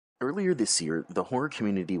Earlier this year, the horror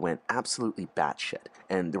community went absolutely batshit,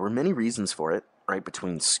 and there were many reasons for it, right,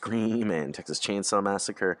 between Scream and Texas Chainsaw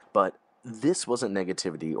Massacre, but this wasn't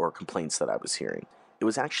negativity or complaints that I was hearing. It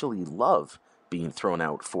was actually love being thrown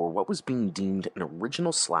out for what was being deemed an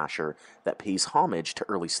original slasher that pays homage to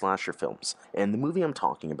early slasher films. And the movie I'm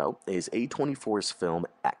talking about is A24's film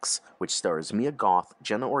X, which stars Mia Goth,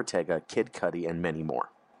 Jenna Ortega, Kid Cudi, and many more.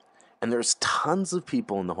 And there's tons of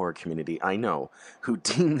people in the horror community, I know, who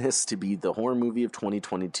deem this to be the horror movie of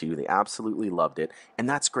 2022. They absolutely loved it, and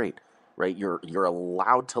that's great, right? You're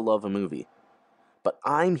allowed to love a movie. But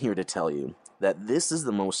I'm here to tell you that this is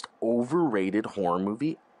the most overrated horror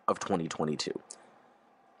movie of 2022.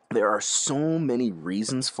 There are so many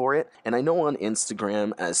reasons for it, and I know on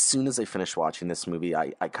Instagram, as soon as I finished watching this movie,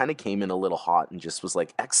 I kind of came in a little hot and just was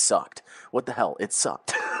like, X sucked. What the hell? It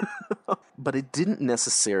sucked. But it didn't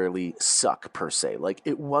necessarily suck, per se. Like,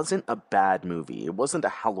 it wasn't a bad movie. It wasn't a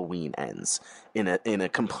Halloween Ends in a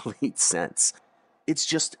complete sense. It's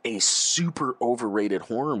just a super overrated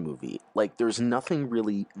horror movie. Like, there's nothing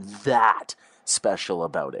really that special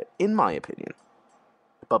about it, in my opinion.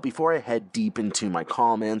 But before I head deep into my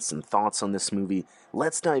comments and thoughts on this movie,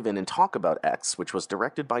 let's dive in and talk about X, which was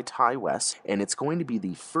directed by Ty West, and it's going to be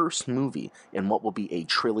the first movie in what will be a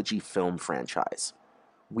trilogy film franchise.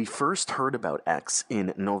 We first heard about X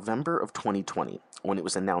in November of 2020, when it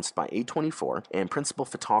was announced by A24, and principal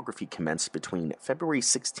photography commenced between February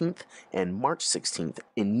 16th and March 16th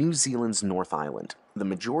in New Zealand's North Island. The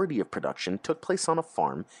majority of production took place on a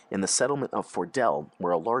farm in the settlement of Fordell,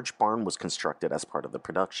 where a large barn was constructed as part of the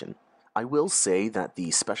production. I will say that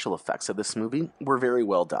the special effects of this movie were very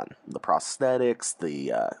well done. The prosthetics,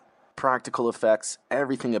 the practical effects,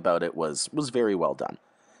 everything about it was very well done.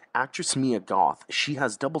 Actress Mia Goth, she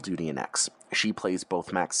has double duty in X. She plays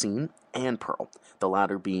both Maxine and Pearl, the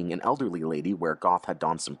latter being an elderly lady where Goth had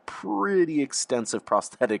donned some pretty extensive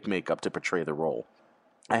prosthetic makeup to portray the role.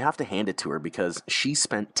 I have to hand it to her because she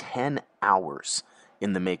spent 10 hours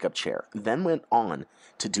in the makeup chair, then went on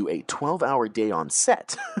to do a 12-hour day on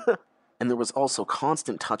set. And there was also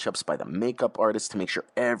constant touch-ups by the makeup artist to make sure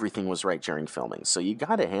everything was right during filming. So you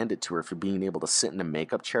gotta hand it to her for being able to sit in a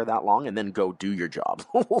makeup chair that long and then go do your job.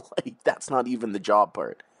 Like, that's not even the job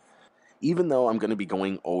part. Even though I'm going to be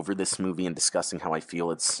going over this movie and discussing how I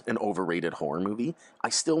feel it's an overrated horror movie, I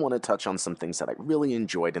still want to touch on some things that I really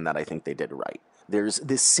enjoyed and that I think they did right. There's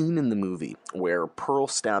this scene in the movie where Pearl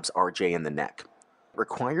stabs RJ in the neck. It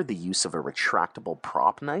required the use of a retractable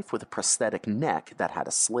prop knife with a prosthetic neck that had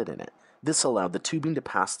a slit in it. This allowed the tubing to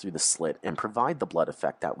pass through the slit and provide the blood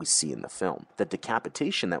effect that we see in the film. The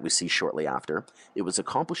decapitation that we see shortly after, it was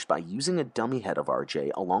accomplished by using a dummy head of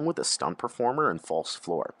RJ along with a stunt performer and false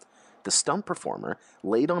floor. The stunt performer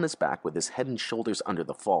laid on his back with his head and shoulders under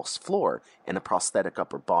the false floor and a prosthetic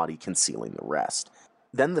upper body concealing the rest.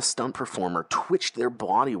 Then the stunt performer twitched their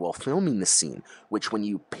body while filming the scene, which when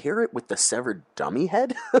you pair it with the severed dummy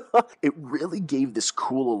head, it really gave this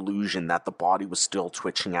cool illusion that the body was still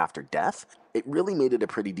twitching after death. It really made it a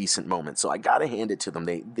pretty decent moment, so I gotta hand it to them.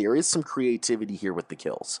 There is some creativity here with the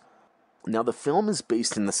kills. Now, the film is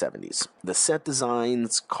based in the 70s. The set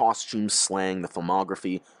designs, costumes, slang, the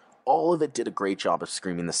filmography, all of it did a great job of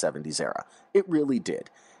screaming the 70s era. It really did.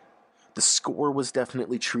 The score was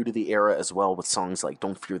definitely true to the era as well, with songs like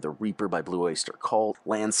Don't Fear the Reaper by Blue Oyster Cult,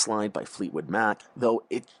 Landslide by Fleetwood Mac, though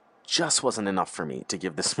it just wasn't enough for me to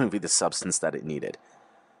give this movie the substance that it needed.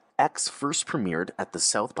 X first premiered at the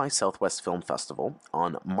South by Southwest Film Festival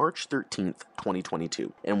on March 13th,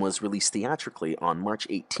 2022, and was released theatrically on March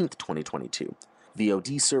 18th, 2022.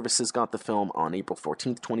 VOD services got the film on April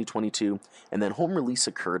 14th, 2022, and then home release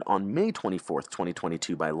occurred on May 24th,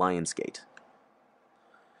 2022 by Lionsgate.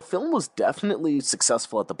 The film was definitely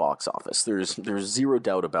successful at the box office. There's zero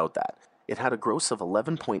doubt about that. It had a gross of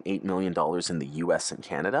 $11.8 million in the US and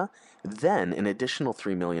Canada, then an additional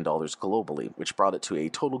 $3 million globally, which brought it to a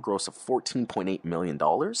total gross of $14.8 million,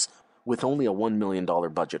 with only a $1 million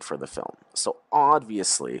budget for the film. So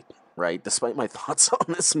obviously, right, despite my thoughts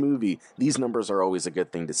on this movie, these numbers are always a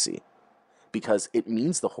good thing to see, because it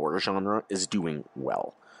means the horror genre is doing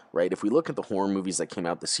well. Right? If we look at the horror movies that came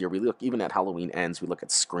out this year, we look even at Halloween Ends, we look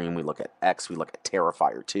at Scream, we look at X, we look at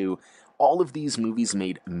Terrifier 2. All of these movies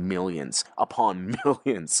made millions upon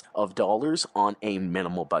millions of dollars on a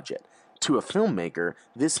minimal budget. To a filmmaker,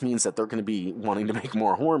 this means that they're going to be wanting to make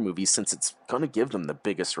more horror movies since it's going to give them the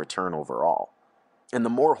biggest return overall. And the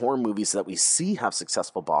more horror movies that we see have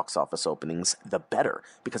successful box office openings, the better,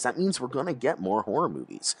 because that means we're going to get more horror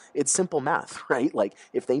movies. It's simple math, right? Like,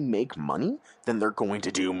 if they make money, then they're going to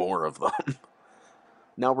do more of them.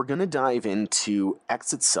 Now we're going to dive into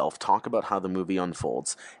X itself, talk about how the movie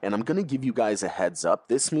unfolds, and I'm going to give you guys a heads up.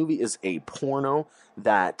 This movie is a porno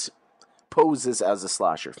that poses as a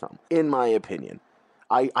slasher film, in my opinion.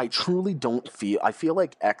 I truly don't feel... I feel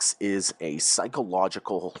like X is a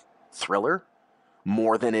psychological thriller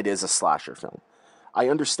more than it is a slasher film. I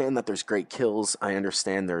understand that there's great kills, I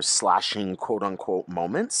understand there's slashing quote-unquote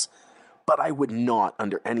moments, but I would not,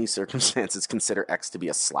 under any circumstances, consider X to be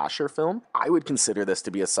a slasher film. I would consider this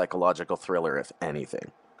to be a psychological thriller, if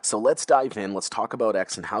anything. So let's dive in, let's talk about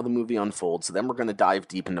X and how the movie unfolds, then we're going to dive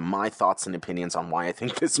deep into my thoughts and opinions on why I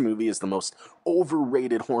think this movie is the most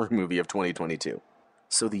overrated horror movie of 2022.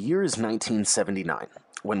 So the year is 1979,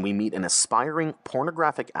 when we meet an aspiring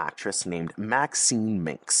pornographic actress named Maxine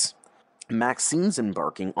Minks. Maxine's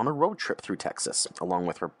embarking on a road trip through Texas, along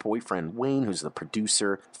with her boyfriend Wayne, who's the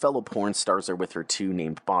producer. Fellow porn stars are with her too,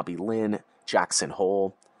 named Bobby Lynn, Jackson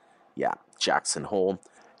Hole. Yeah, Jackson Hole.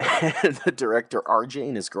 And the director RJ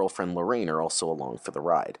and his girlfriend Lorraine are also along for the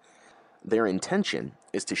ride. Their intention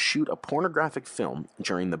is to shoot a pornographic film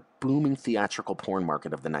during the booming theatrical porn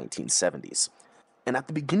market of the 1970s. And at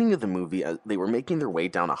the beginning of the movie, they were making their way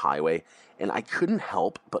down a highway, and I couldn't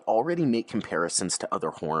help but already make comparisons to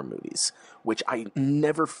other horror movies, which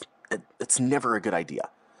it's never a good idea,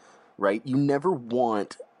 right? You never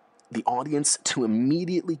want the audience to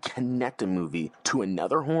immediately connect a movie to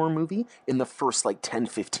another horror movie in the first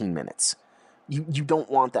 10-15 minutes. You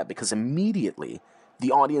don't want that, because immediately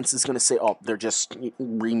the audience is going to say, oh, they're just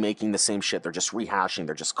remaking the same shit, they're just rehashing,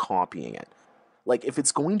 they're just copying it. If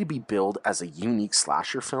it's going to be billed as a unique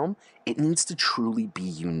slasher film, it needs to truly be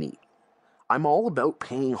unique. I'm all about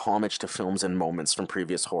paying homage to films and moments from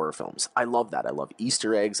previous horror films. I love that. I love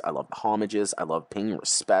Easter eggs, I love the homages, I love paying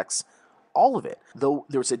respects, all of it. Though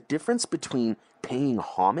there's a difference between paying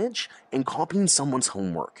homage and copying someone's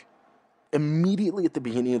homework. Immediately at the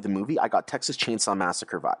beginning of the movie, I got Texas Chainsaw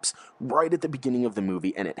Massacre vibes. Right at the beginning of the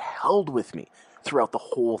movie, and it held with me throughout the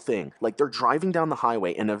whole thing. They're driving down the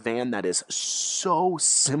highway in a van that is so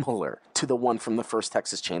similar to the one from the first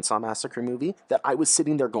Texas Chainsaw Massacre movie that I was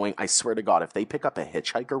sitting there going, I swear to God, if they pick up a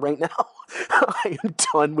hitchhiker right now, I am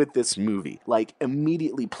done with this movie.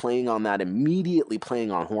 Immediately playing on that, immediately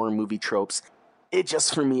playing on horror movie tropes. It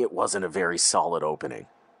just, for me, it wasn't a very solid opening.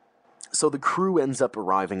 So the crew ends up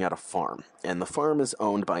arriving at a farm, and the farm is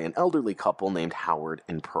owned by an elderly couple named Howard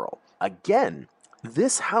and Pearl. Again,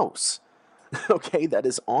 this house, that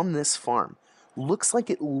is on this farm, looks like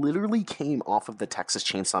it literally came off of the Texas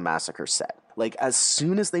Chainsaw Massacre set. As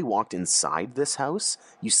soon as they walked inside this house,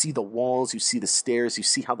 you see the walls, you see the stairs, you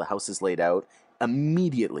see how the house is laid out.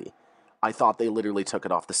 Immediately, I thought they literally took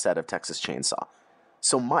it off the set of Texas Chainsaw.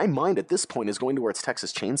 So my mind at this point is going towards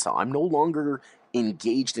Texas Chainsaw. I'm no longer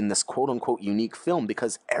engaged in this quote-unquote unique film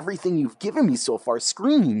because everything you've given me so far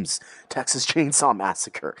screams Texas Chainsaw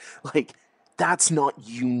Massacre. That's not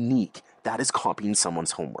unique. That is copying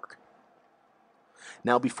someone's homework.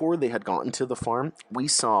 Now, before they had gotten to the farm, we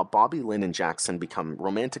saw Bobby Lynn and Jackson become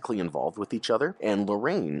romantically involved with each other, and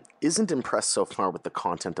Lorraine isn't impressed so far with the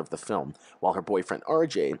content of the film, while her boyfriend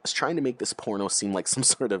RJ is trying to make this porno seem like some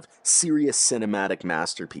sort of serious cinematic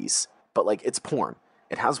masterpiece. But, it's porn.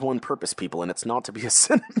 It has one purpose, people, and it's not to be a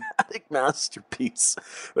cinematic masterpiece.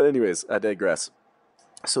 But anyways, I digress.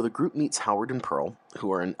 So the group meets Howard and Pearl,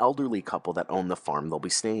 who are an elderly couple that own the farm they'll be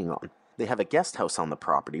staying on. They have a guest house on the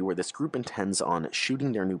property where this group intends on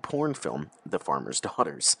shooting their new porn film, The Farmer's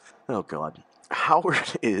Daughters. Oh god.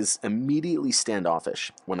 Howard is immediately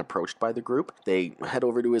standoffish when approached by the group. They head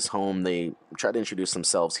over to his home, they try to introduce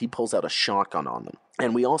themselves, he pulls out a shotgun on them.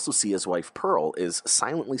 And we also see his wife Pearl is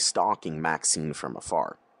silently stalking Maxine from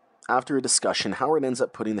afar. After a discussion, Howard ends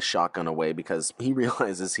up putting the shotgun away because he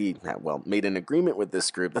realizes he, made an agreement with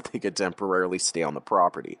this group that they could temporarily stay on the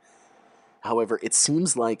property. However, it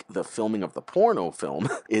seems like the filming of the porno film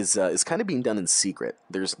is kind of being done in secret.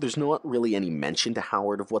 There's not really any mention to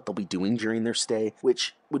Howard of what they'll be doing during their stay,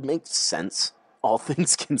 which would make sense, all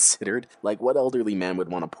things considered. What elderly man would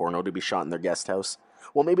want a porno to be shot in their guest house?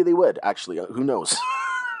 Well, maybe they would, actually. Who knows?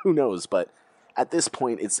 Who knows? But at this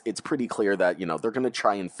point, it's pretty clear that, they're going to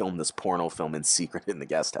try and film this porno film in secret in the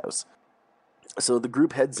guest house. So the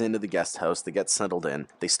group heads into the guest house, they get settled in,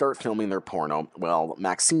 they start filming their porno, while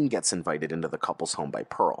Maxine gets invited into the couple's home by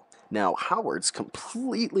Pearl. Now, Howard's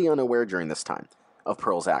completely unaware during this time of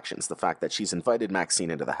Pearl's actions, the fact that she's invited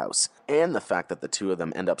Maxine into the house, and the fact that the two of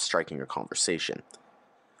them end up striking a conversation.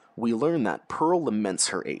 We learn that Pearl laments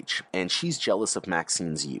her age, and she's jealous of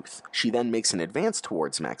Maxine's youth. She then makes an advance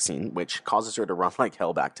towards Maxine, which causes her to run like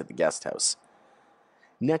hell back to the guest house.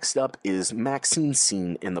 Next up is Maxine's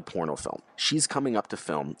scene in the porno film. She's coming up to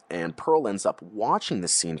film, and Pearl ends up watching the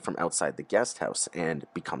scene from outside the guest house and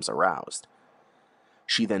becomes aroused.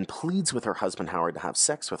 She then pleads with her husband Howard to have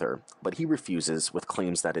sex with her, but he refuses with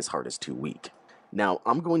claims that his heart is too weak. Now,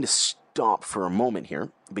 I'm going to stop for a moment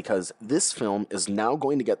here, because this film is now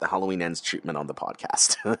going to get the Halloween Ends treatment on the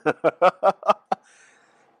podcast.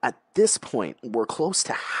 At this point, we're close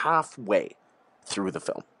to halfway through the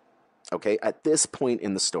film. Okay, at this point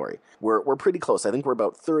in the story, we're pretty close. I think we're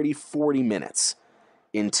about 30, 40 minutes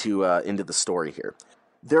into the story here.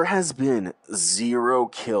 There has been 0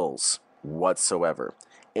 kills whatsoever,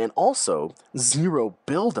 and also 0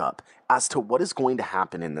 build-up as to what is going to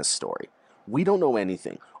happen in this story. We don't know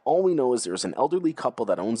anything. All we know is there's an elderly couple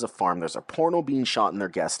that owns a farm, there's a porno being shot in their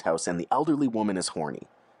guest house, and the elderly woman is horny.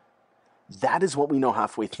 That is what we know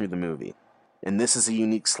halfway through the movie, and this is a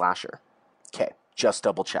unique slasher. Okay. Just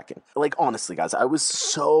double checking. Like, honestly, guys, I was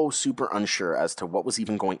so super unsure as to what was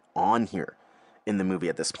even going on here in the movie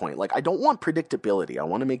at this point. Like, I don't want predictability. I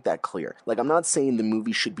want to make that clear. Like, I'm not saying the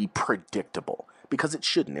movie should be predictable, because it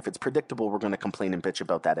shouldn't. If it's predictable, we're going to complain and bitch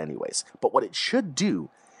about that anyways. But what it should do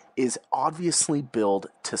is obviously build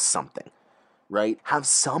to something, right? Have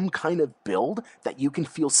some kind of build that you can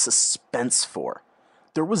feel suspense for.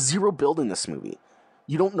 There was 0 build in this movie.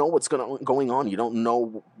 You don't know what's going on. You don't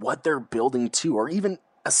know what they're building to, or even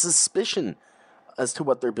a suspicion as to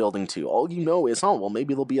what they're building to. All you know is, oh, well,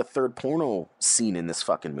 maybe there'll be a third porno scene in this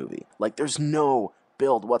fucking movie. Like, there's no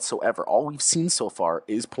build whatsoever. All we've seen so far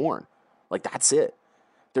is porn. Like, that's it.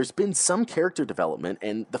 There's been some character development,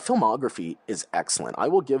 and the filmography is excellent. I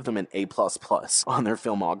will give them an A++ on their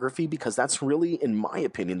filmography, because that's really, in my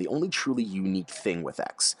opinion, the only truly unique thing with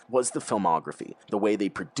X, was the filmography. The way they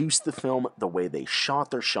produced the film, the way they shot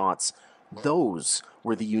their shots, those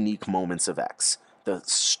were the unique moments of X. The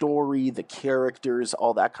story, the characters,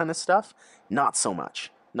 all that kind of stuff, not so much.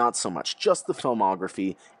 Not so much. Just the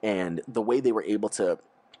filmography and the way they were able to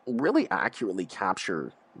really accurately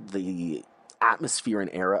capture the atmosphere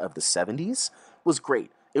and era of the 70s was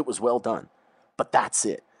great. It was well done. But that's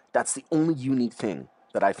it. That's the only unique thing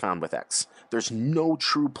that I found with X. There's no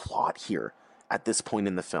true plot here at this point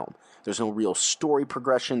in the film. There's no real story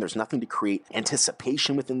progression. There's nothing to create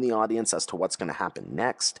anticipation within the audience as to what's going to happen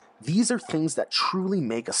next. These are things that truly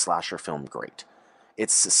make a slasher film great.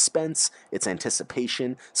 It's suspense, it's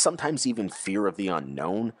anticipation, sometimes even fear of the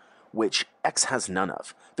unknown, which X has none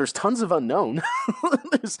of. There's tons of unknown,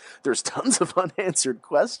 there's tons of unanswered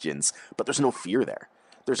questions, but there's no fear there.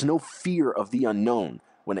 There's no fear of the unknown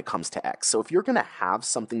when it comes to X. So if you're going to have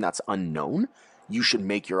something that's unknown, you should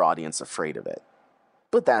make your audience afraid of it.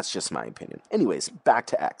 But that's just my opinion. Anyways, back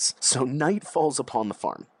to X. So night falls upon the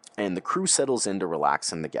farm, and the crew settles in to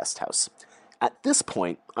relax in the guest house. At this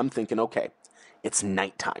point, I'm thinking, okay, it's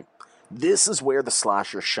nighttime. This is where the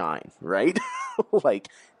slashers shine, right? Like,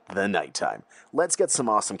 the nighttime. Let's get some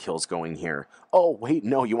awesome kills going here. Oh, wait,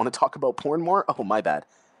 no, you want to talk about porn more? Oh, my bad.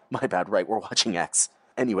 My bad, right, we're watching X.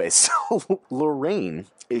 Anyway, so Lorraine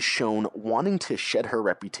is shown wanting to shed her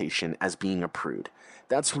reputation as being a prude.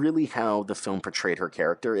 That's really how the film portrayed her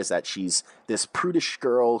character, is that she's this prudish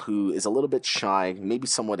girl who is a little bit shy, maybe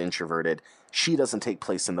somewhat introverted. She doesn't take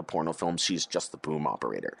place in the porno film, she's just the boom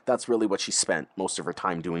operator. That's really what she spent most of her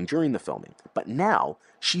time doing during the filming. But now,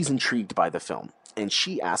 she's intrigued by the film, and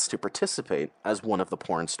she asks to participate as one of the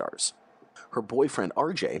porn stars. Her boyfriend,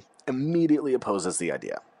 RJ, immediately opposes the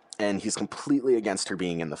idea, and he's completely against her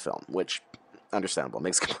being in the film, which, understandable,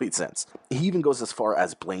 makes complete sense. He even goes as far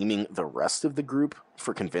as blaming the rest of the group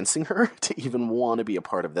for convincing her to even want to be a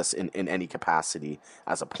part of this in any capacity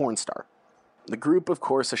as a porn star. The group, of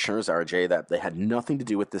course, assures RJ that they had nothing to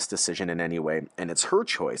do with this decision in any way, and it's her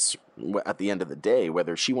choice, at the end of the day,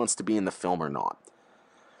 whether she wants to be in the film or not.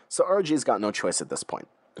 So RJ's got no choice at this point.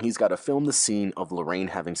 He's got to film the scene of Lorraine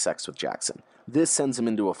having sex with Jackson. This sends him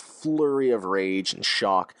into a flurry of rage and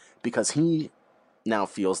shock, because he now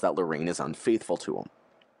feels that Lorraine is unfaithful to him.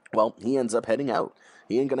 Well, he ends up heading out.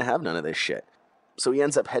 He ain't gonna have none of this shit. So he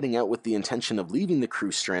ends up heading out with the intention of leaving the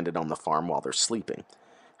crew stranded on the farm while they're sleeping.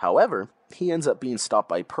 However, he ends up being stopped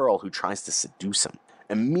by Pearl, who tries to seduce him.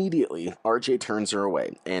 Immediately, RJ turns her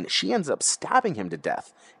away, and she ends up stabbing him to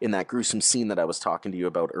death in that gruesome scene that I was talking to you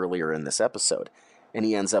about earlier in this episode. And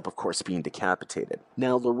he ends up, of course, being decapitated.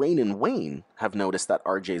 Now, Lorraine and Wayne have noticed that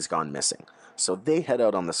RJ's gone missing, so they head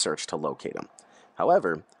out on the search to locate him.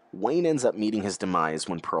 However, Wayne ends up meeting his demise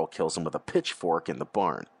when Pearl kills him with a pitchfork in the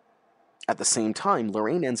barn. At the same time,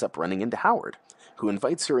 Lorraine ends up running into Howard, who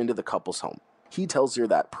invites her into the couple's home. He tells her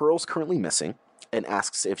that Pearl's currently missing, and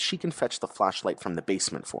asks if she can fetch the flashlight from the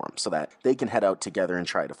basement for him so that they can head out together and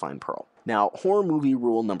try to find Pearl. Now, horror movie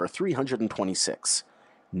rule number 326,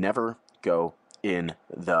 never go in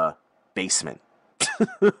the basement.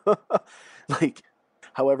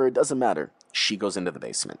 However, it doesn't matter. She goes into the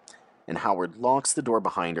basement, and Howard locks the door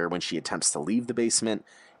behind her when she attempts to leave the basement,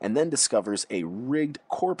 and then discovers a rigged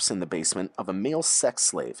corpse in the basement of a male sex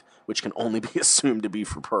slave, which can only be assumed to be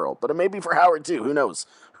for Pearl. But it may be for Howard, too. Who knows?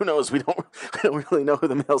 Who knows? We don't really know who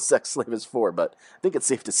the male sex slave is for, but I think it's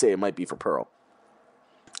safe to say it might be for Pearl.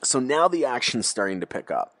 So now the action's starting to pick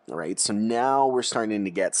up, right? So now we're starting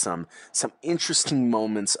to get some interesting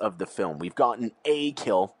moments of the film. We've gotten a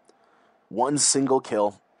kill, one single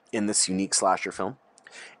kill in this unique slasher film.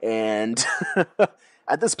 And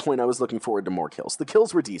at this point, I was looking forward to more kills. The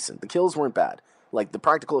kills were decent. The kills weren't bad. Like, the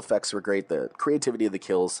practical effects were great. The creativity of the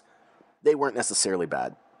kills, they weren't necessarily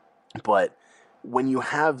bad. But when you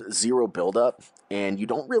have zero buildup and you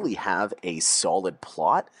don't really have a solid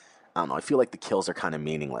plot, I don't know, I feel like the kills are kind of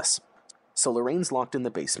meaningless. So Lorraine's locked in the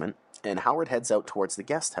basement, and Howard heads out towards the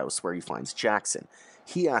guest house where he finds Jackson.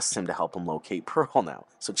 He asks him to help him locate Pearl now,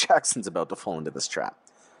 so Jackson's about to fall into this trap.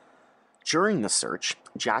 During the search,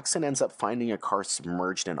 Jackson ends up finding a car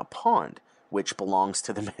submerged in a pond, which belongs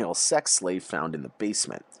to the male sex slave found in the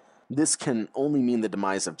basement. This can only mean the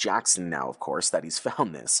demise of Jackson now, of course, that he's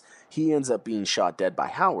found this. He ends up being shot dead by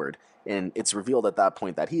Howard, and it's revealed at that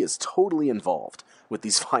point that he is totally involved with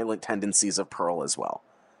these violent tendencies of Pearl as well.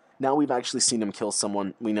 Now we've actually seen him kill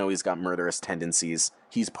someone. We know he's got murderous tendencies.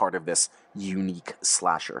 He's part of this unique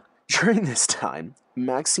slasher. During this time,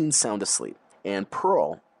 Maxine's sound asleep, and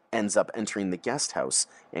Pearl ends up entering the guest house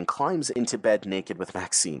and climbs into bed naked with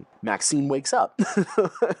Maxine. Maxine wakes up.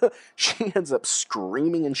 She ends up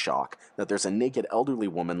screaming in shock that there's a naked elderly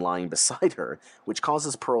woman lying beside her, which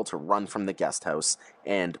causes Pearl to run from the guest house,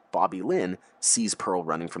 and Bobby Lynn sees Pearl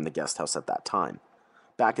running from the guest house at that time.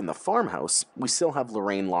 Back in the farmhouse, we still have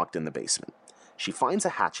Lorraine locked in the basement. She finds a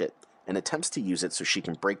hatchet and attempts to use it so she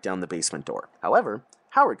can break down the basement door. However,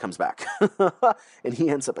 Howard comes back, and he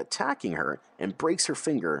ends up attacking her and breaks her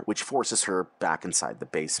finger, which forces her back inside the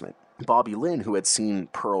basement. Bobby Lynn, who had seen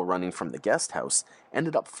Pearl running from the guest house,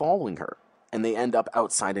 ended up following her, and they end up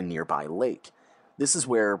outside a nearby lake. This is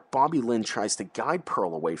where Bobby Lynn tries to guide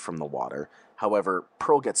Pearl away from the water. However,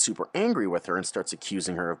 Pearl gets super angry with her and starts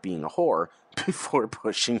accusing her of being a whore before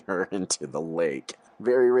pushing her into the lake.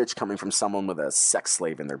 Very rich coming from someone with a sex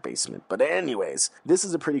slave in their basement. But anyways, this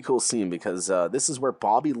is a pretty cool scene because this is where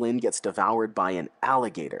Bobby Lynn gets devoured by an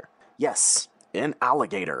alligator. Yes, an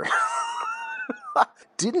alligator.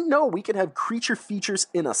 Didn't know we could have creature features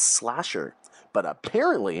in a slasher. But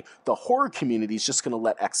apparently, the horror community is just going to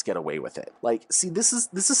let X get away with it. Like, see, this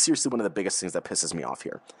is seriously one of the biggest things that pisses me off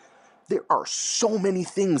here. There are so many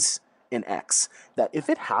things in X that if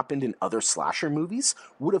it happened in other slasher movies,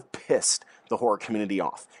 would have pissed the horror community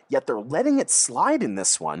off. Yet they're letting it slide in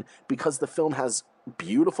this one because the film has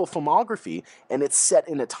beautiful filmography and it's set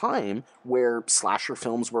in a time where slasher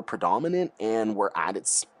films were predominant and were at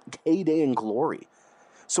its heyday and glory.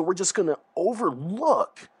 So we're just going to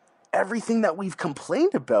overlook everything that we've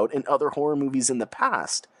complained about in other horror movies in the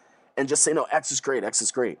past and just say, no, X is great, X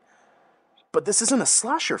is great. But this isn't a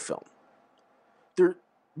slasher film.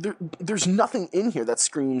 There's nothing in here that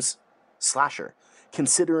screams slasher.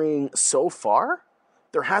 Considering so far,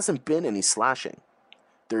 there hasn't been any slashing.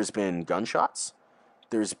 There's been gunshots,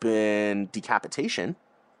 there's been decapitation,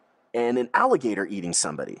 and an alligator eating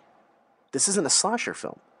somebody. This isn't a slasher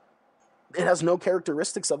film. It has no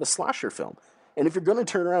characteristics of a slasher film. And if you're going to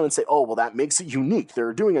turn around and say, oh, well, that makes it unique,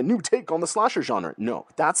 they're doing a new take on the slasher genre. No,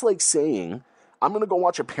 that's like saying, I'm going to go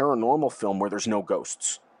watch a paranormal film where there's no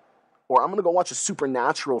ghosts. Or I'm going to go watch a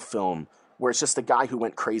supernatural film where it's just a guy who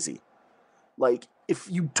went crazy. Like, if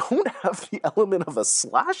you don't have the element of a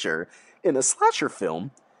slasher in a slasher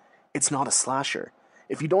film, it's not a slasher.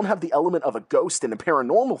 If you don't have the element of a ghost in a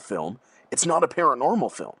paranormal film, it's not a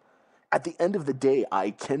paranormal film. At the end of the day,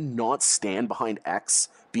 I cannot stand behind X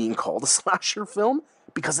being called a slasher film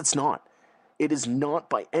because it's not. It is not,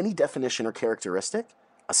 by any definition or characteristic,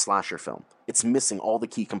 a slasher film. It's missing all the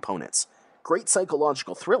key components. Great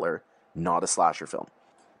psychological thriller, not a slasher film.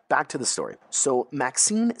 Back to the story. So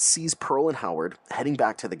Maxine sees Pearl and Howard heading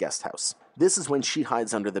back to the guest house. This is when she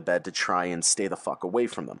hides under the bed to try and stay the fuck away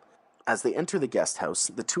from them. As they enter the guest house,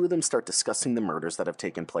 the two of them start discussing the murders that have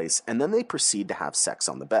taken place, and then they proceed to have sex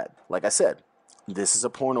on the bed. Like I said, this is a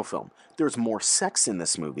porno film. There's more sex in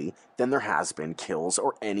this movie than there has been kills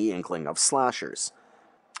or any inkling of slashers.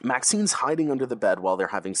 Maxine's hiding under the bed while they're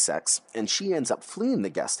having sex, and she ends up fleeing the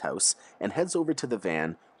guest house and heads over to the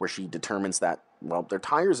van where she determines that well, their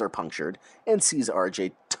tires are punctured, and sees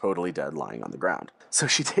RJ totally dead lying on the ground. So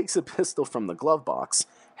she takes a pistol from the glove box,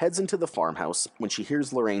 heads into the farmhouse when she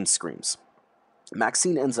hears Lorraine's screams.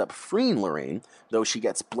 Maxine ends up freeing Lorraine, though she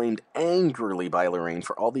gets blamed angrily by Lorraine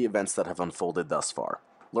for all the events that have unfolded thus far.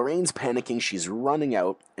 Lorraine's panicking, she's running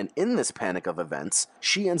out, and in this panic of events,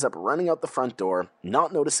 she ends up running out the front door,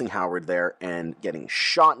 not noticing Howard there, and getting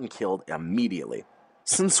shot and killed immediately.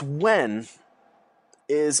 Since when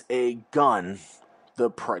is a gun the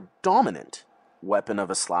predominant weapon of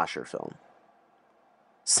a slasher film?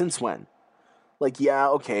 Since when? Like, yeah,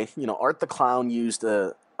 okay, Art the Clown used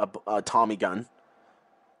a Tommy gun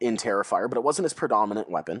in Terrifier, but it wasn't his predominant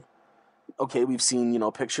weapon. Okay, we've seen,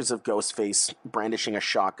 pictures of Ghostface brandishing a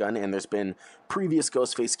shotgun, and there's been previous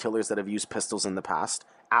Ghostface killers that have used pistols in the past,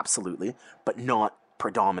 absolutely, but not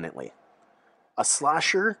predominantly. A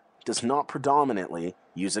slasher does not predominantly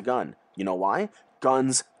use a gun. You know why?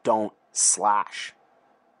 Guns don't slash.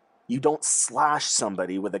 You don't slash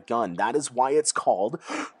somebody with a gun. That is why it's called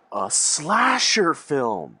a slasher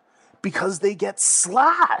film. Because they get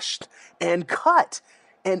slashed and cut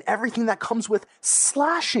and everything that comes with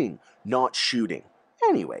slashing, not shooting.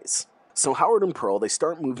 Anyways, so Howard and Pearl, they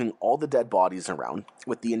start moving all the dead bodies around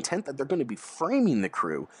with the intent that they're going to be framing the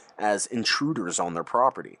crew as intruders on their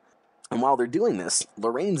property. And while they're doing this,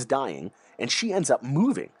 Lorraine's dying, and she ends up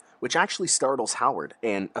moving, which actually startles Howard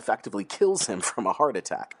and effectively kills him from a heart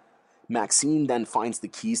attack. Maxine then finds the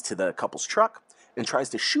keys to the couple's truck and tries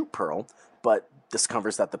to shoot Pearl, but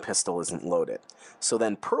discovers that the pistol isn't loaded. So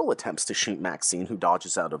then Pearl attempts to shoot Maxine, who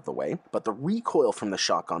dodges out of the way, but the recoil from the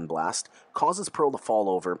shotgun blast causes Pearl to fall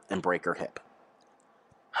over and break her hip.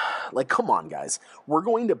 Like, come on, guys. We're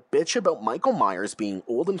going to bitch about Michael Myers being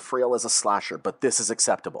old and frail as a slasher, but this is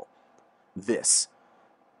acceptable. This.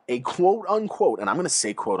 A quote-unquote, and I'm going to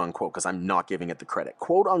say quote-unquote because I'm not giving it the credit,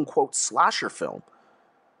 quote-unquote slasher film,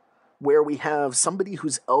 where we have somebody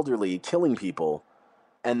who's elderly killing people,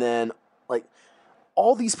 and then,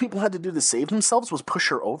 all these people had to do to save themselves was push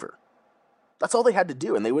her over. That's all they had to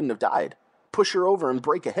do, and they wouldn't have died. Push her over and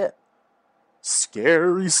break a hip.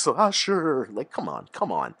 Scary slasher. Come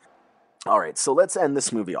on. Alright, so let's end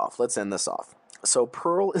this movie off. Let's end this off. So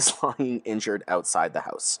Pearl is lying injured outside the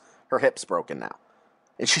house. Her hip's broken now.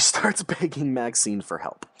 And she starts begging Maxine for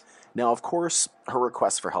help. Now, of course, her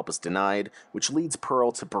request for help is denied, which leads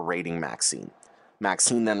Pearl to berating Maxine.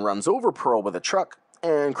 Maxine then runs over Pearl with a truck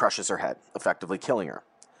and crushes her head, effectively killing her.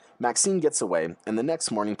 Maxine gets away, and the next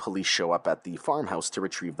morning police show up at the farmhouse to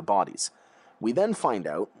retrieve the bodies. We then find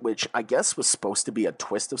out, which I guess was supposed to be a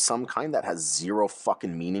twist of some kind that has zero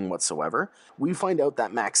fucking meaning whatsoever, we find out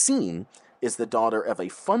that Maxine is the daughter of a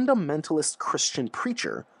fundamentalist Christian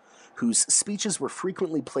preacher whose speeches were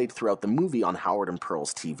frequently played throughout the movie on Howard and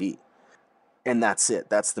Pearl's TV. And that's it.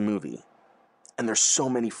 That's the movie. And there's so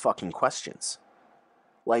many fucking questions.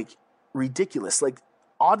 Ridiculous.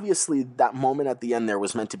 Obviously, that moment at the end there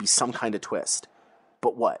was meant to be some kind of twist.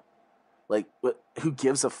 But what? Who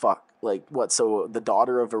gives a fuck? What? So the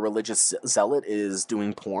daughter of a religious zealot is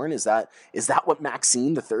doing porn? Is that what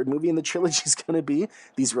Maxine, the third movie in the trilogy, is going to be?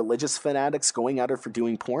 These religious fanatics going at her for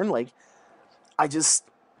doing porn?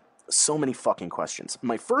 So many fucking questions.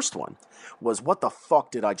 My first one was, what the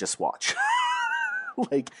fuck did I just watch?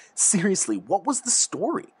 Seriously, what was the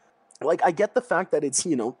story? I get the fact that it's,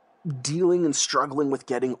 dealing and struggling with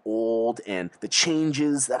getting old and the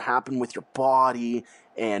changes that happen with your body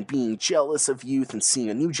and being jealous of youth and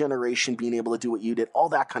seeing a new generation being able to do what you did, all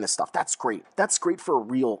that kind of stuff. That's great. That's great for a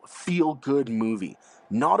real feel-good movie.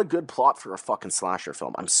 Not a good plot for a fucking slasher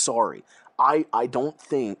film. I'm sorry. I don't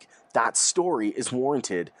think that story is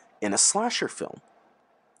warranted in a slasher film.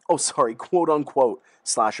 Oh, sorry, quote-unquote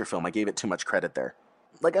slasher film. I gave it too much credit there.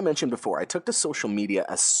 Like I mentioned before, I took to social media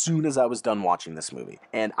as soon as I was done watching this movie,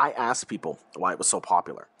 and I asked people why it was so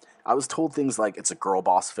popular. I was told things like it's a girl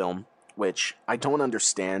boss film, which I don't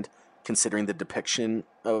understand considering the depiction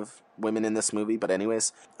of women in this movie, but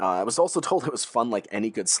anyways. I was also told it was fun like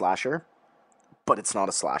any good slasher, but it's not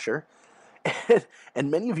a slasher.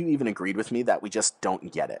 And many of you even agreed with me that we just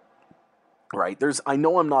don't get it. Right? I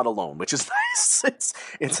know I'm not alone, which is nice.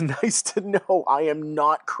 It's nice to know I am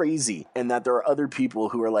not crazy and that there are other people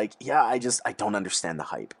who are like, yeah, I don't understand the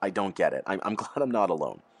hype. I don't get it. I'm glad I'm not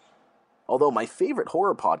alone. Although my favorite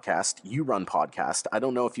horror podcast, You Run Podcast, I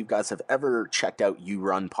don't know if you guys have ever checked out You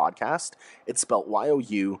Run Podcast. It's spelled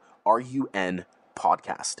YOURUN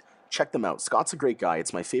Podcast. Check them out. Scott's a great guy.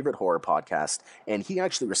 It's my favorite horror podcast, and he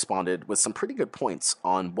actually responded with some pretty good points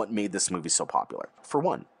on what made this movie so popular. For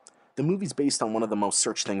one, the movie's based on one of the most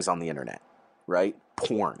searched things on the internet, right?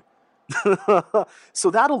 Porn.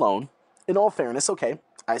 So that alone, in all fairness, okay,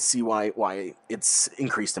 I see why it's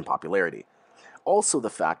increased in popularity. Also, the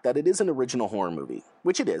fact that it is an original horror movie,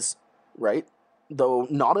 which it is, right? Though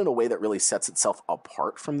not in a way that really sets itself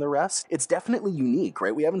apart from the rest. It's definitely unique,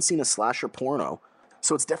 right? We haven't seen a slasher porno,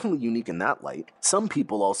 so it's definitely unique in that light. Some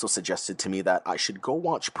people also suggested to me that I should go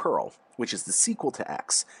watch Pearl, which is the sequel to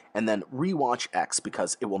X, and then rewatch X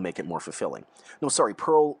because it will make it more fulfilling. No, sorry,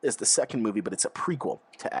 Pearl is the second movie, but it's a prequel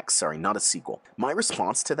to X, sorry, not a sequel. My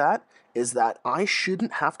response to that is that I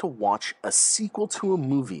shouldn't have to watch a sequel to a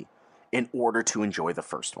movie in order to enjoy the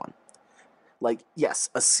first one. Like, yes,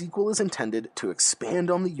 a sequel is intended to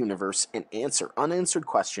expand on the universe and answer unanswered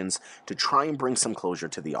questions to try and bring some closure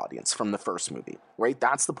to the audience from the first movie, right?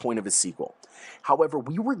 That's the point of a sequel. However,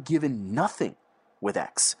 we were given nothing with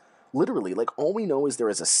X. Literally, like, all we know is there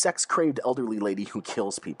is a sex-craved elderly lady who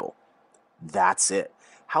kills people. That's it.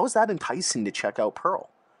 How is that enticing to check out Pearl?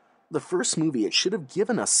 The first movie, it should have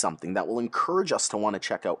given us something that will encourage us to want to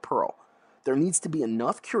check out Pearl. There needs to be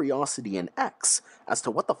enough curiosity in X as to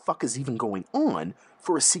what the fuck is even going on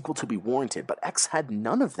for a sequel to be warranted, but X had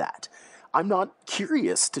none of that. I'm not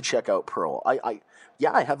curious to check out Pearl. I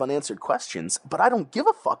have unanswered questions, but I don't give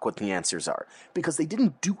a fuck what the answers are, because they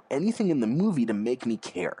didn't do anything in the movie to make me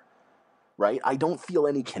care. Right? I don't feel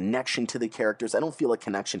any connection to the characters. I don't feel a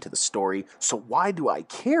connection to the story. So why do I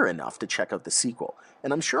care enough to check out the sequel?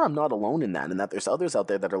 And I'm sure I'm not alone in that, and that there's others out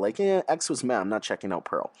there that are like, X was meh, I'm not checking out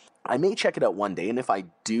Pearl. I may check it out one day, and if I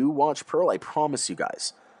do watch Pearl, I promise you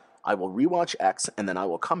guys, I will rewatch X, and then I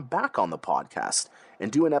will come back on the podcast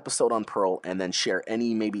and do an episode on Pearl, and then share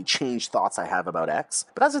any maybe changed thoughts I have about X.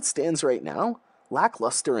 But as it stands right now,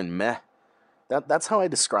 lackluster and meh. That's how I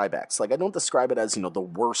describe X. Like, I don't describe it as, the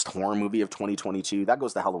worst horror movie of 2022. That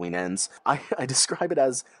goes to Halloween Ends. I describe it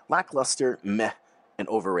as lackluster, meh, and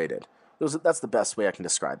overrated. That's the best way I can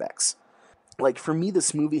describe X. Like, for me,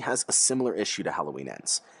 this movie has a similar issue to Halloween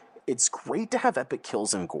Ends. It's great to have epic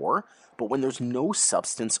kills and gore, but when there's no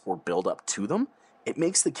substance or build-up to them, it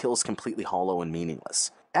makes the kills completely hollow and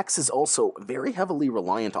meaningless. X is also very heavily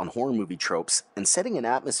reliant on horror movie tropes and setting an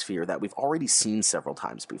atmosphere that we've already seen several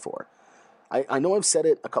times before. I know I've said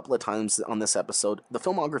it a couple of times on this episode, the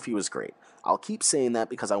filmography was great. I'll keep saying that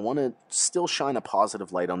because I want to still shine a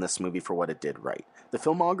positive light on this movie for what it did right. The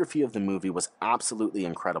filmography of the movie was absolutely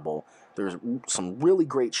incredible. There's some really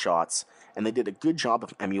great shots, and they did a good job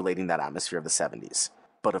of emulating that atmosphere of the 70s.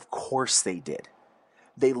 But of course they did.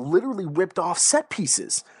 They literally ripped off set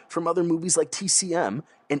pieces from other movies like TCM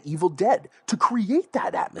and Evil Dead to create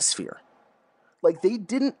that atmosphere. Like, they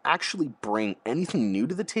didn't actually bring anything new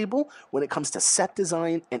to the table when it comes to set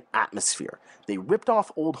design and atmosphere. They ripped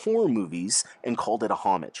off old horror movies and called it a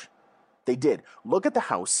homage. They did. Look at the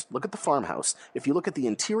house, look at the farmhouse. If you look at the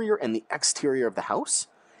interior and the exterior of the house,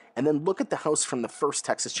 and then look at the house from the first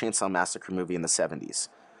Texas Chainsaw Massacre movie in the 70s.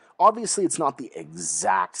 Obviously, it's not the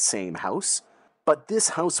exact same house, but this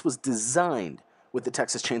house was designed with the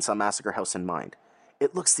Texas Chainsaw Massacre house in mind.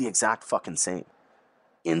 It looks the exact fucking same.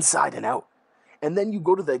 Inside and out. And then you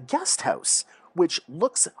go to the guest house, which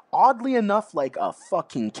looks oddly enough like a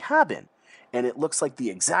fucking cabin. And it looks like the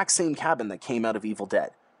exact same cabin that came out of Evil Dead.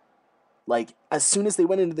 Like, as soon as they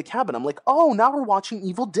went into the cabin, I'm like, oh, now we're watching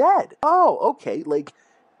Evil Dead. Oh, okay. Like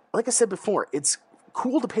I said before, it's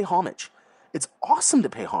cool to pay homage. It's awesome to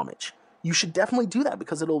pay homage. You should definitely do that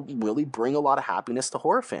because it'll really bring a lot of happiness to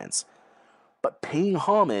horror fans. But paying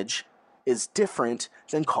homage is different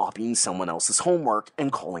than copying someone else's homework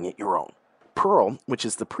and calling it your own. Pearl, which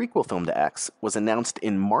is the prequel film to X, was announced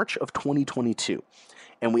in March of 2022,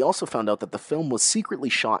 and we also found out that the film was secretly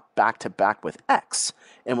shot back-to-back with X,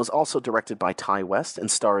 and was also directed by Ty West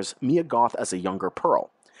and stars Mia Goth as a younger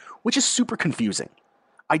Pearl, which is super confusing.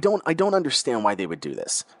 I don't understand why they would do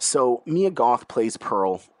this. So, Mia Goth plays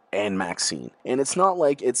Pearl and Maxine, and it's not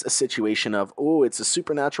like it's a situation of, oh, it's a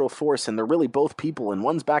supernatural force and they're really both people and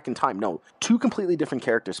one's back in time. No, two completely different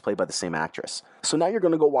characters played by the same actress. So now you're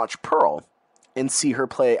going to go watch Pearl and see her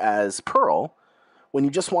play as Pearl, when you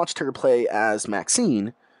just watched her play as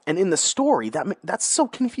Maxine, and in the story, that's so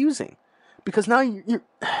confusing. Because now you're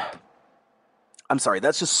I'm sorry,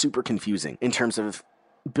 that's just super confusing in terms of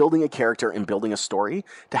building a character and building a story,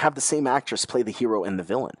 to have the same actress play the hero and the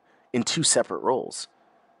villain in two separate roles.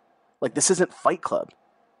 Like, this isn't Fight Club.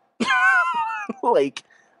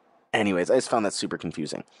 Anyways, I just found that super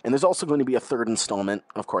confusing. And there's also going to be a third installment,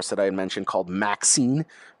 of course, that I had mentioned called Maxine,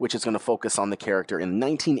 which is going to focus on the character in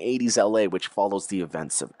 1980s LA, which follows the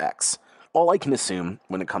events of X. All I can assume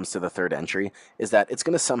when it comes to the third entry is that it's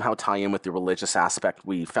going to somehow tie in with the religious aspect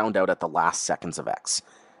we found out at the last seconds of X.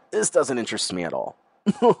 This doesn't interest me at all.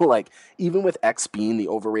 Even with X being the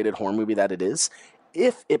overrated horror movie that it is,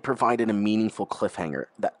 If it provided a meaningful cliffhanger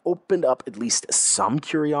that opened up at least some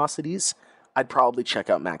curiosities, I'd probably check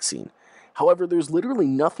out Maxine. However, there's literally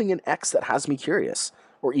nothing in X that has me curious,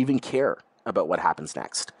 or even care about what happens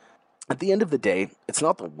next. At the end of the day, it's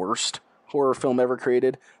not the worst horror film ever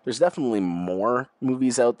created. There's definitely more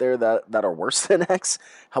movies out there that are worse than X.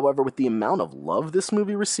 However, with the amount of love this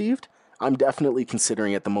movie received, I'm definitely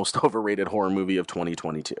considering it the most overrated horror movie of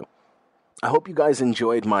 2022. I hope you guys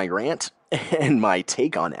enjoyed my rant and my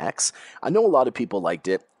take on X. I know a lot of people liked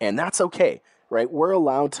it, and that's okay, right? We're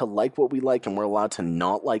allowed to like what we like, and we're allowed to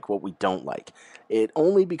not like what we don't like. It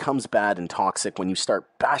only becomes bad and toxic when you start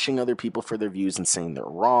bashing other people for their views and saying they're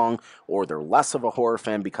wrong, or they're less of a horror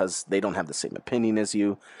fan because they don't have the same opinion as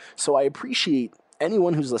you. So I appreciate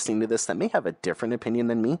anyone who's listening to this that may have a different opinion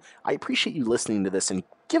than me. I appreciate you listening to this and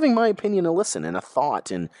giving my opinion a listen and a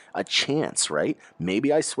thought and a chance, right?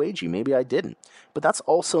 Maybe I swayed you, maybe I didn't. But that's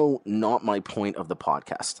also not my point of the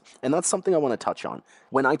podcast. And that's something I want to touch on.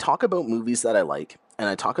 When I talk about movies that I like and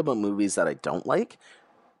I talk about movies that I don't like,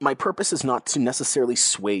 my purpose is not to necessarily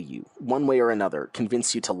sway you one way or another,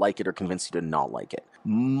 convince you to like it or convince you to not like it.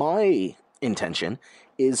 My intention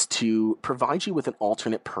is to provide you with an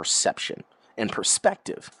alternate perception and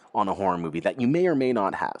perspective on a horror movie that you may or may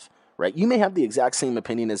not have, right? You may have the exact same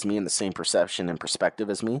opinion as me and the same perception and perspective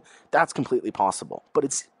as me. That's completely possible. But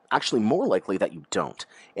it's actually more likely that you don't.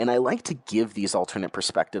 And I like to give these alternate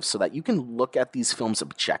perspectives so that you can look at these films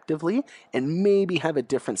objectively and maybe have a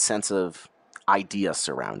different sense of idea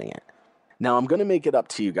surrounding it. Now, I'm going to make it up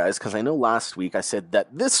to you guys because I know last week I said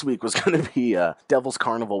that this week was going to be Devil's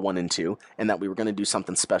Carnival 1 and 2 and that we were going to do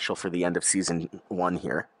something special for the end of Season 1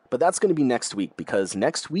 here. But that's going to be next week because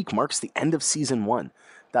next week marks the end of Season 1.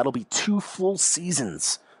 That'll be 2 full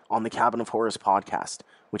seasons on the Cabin of Horrors podcast,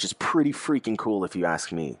 which is pretty freaking cool if you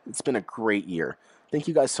ask me. It's been a great year. Thank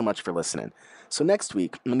you guys so much for listening. So next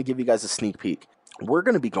week, I'm going to give you guys a sneak peek. We're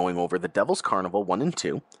going to be going over the Devil's Carnival 1 and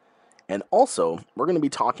 2. And also, we're going to be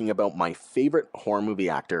talking about my favorite horror movie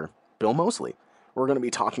actor, Bill Moseley. We're going to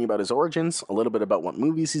be talking about his origins, a little bit about what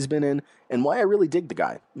movies he's been in, and why I really dig the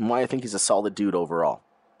guy, and why I think he's a solid dude overall.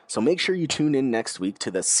 So make sure you tune in next week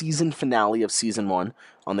to the season finale of Season 1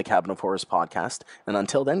 on the Cabin of Horrors podcast. And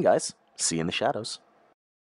until then, guys, see you in the shadows.